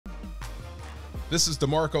This is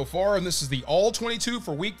D'Marco Farr, and this is the All-22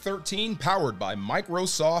 for Week 13, powered by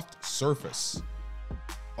Microsoft Surface.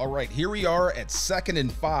 All right, here we are at 2nd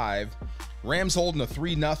and 5. Rams holding a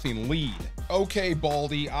 3-0 lead. Okay,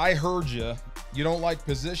 Baldy, I heard you. You don't like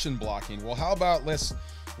position blocking. Well, how about let's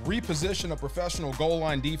reposition a professional goal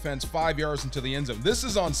line defense 5 yards into the end zone. This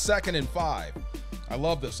is on 2nd and 5. I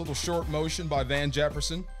love this little short motion by Van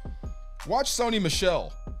Jefferson. Watch Sony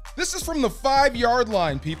Michel. This is from the 5-yard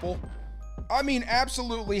line, people. I mean,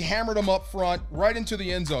 absolutely hammered him up front, right into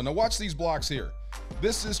the end zone. Now watch these blocks here.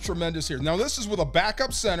 This is tremendous here. Now this is with a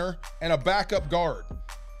backup center and a backup guard.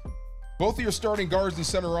 Both of your starting guards and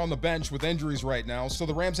center are on the bench with injuries right now, so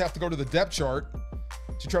the Rams have to go to the depth chart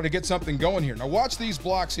to try to get something going here. Now watch these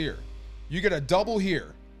blocks here. You get a double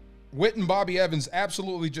here. Witt and Bobby Evans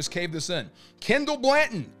absolutely just caved this in. Kendall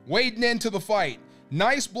Blanton wading into the fight.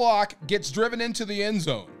 Nice block, gets driven into the end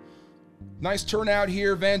zone. Nice turnout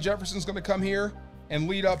here. Van Jefferson's going to come here and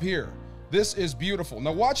lead up here. This is beautiful.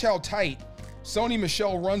 Now watch how tight Sony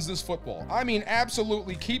Michel runs this football. I mean,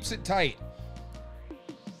 absolutely keeps it tight.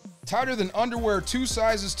 Tighter than underwear, 2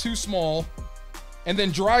 sizes too small, and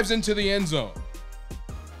then drives into the end zone.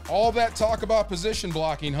 All that talk about position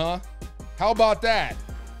blocking, huh? How about that?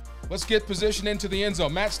 Let's get position into the end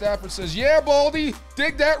zone. Matt Stafford says, yeah, Baldy,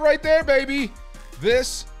 dig that right there, baby.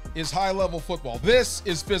 This is high-level football. This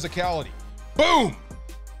is physicality. Boom!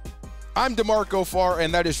 I'm D'Marco Farr,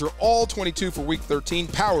 and that is your All-22 for Week 13,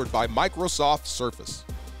 powered by Microsoft Surface.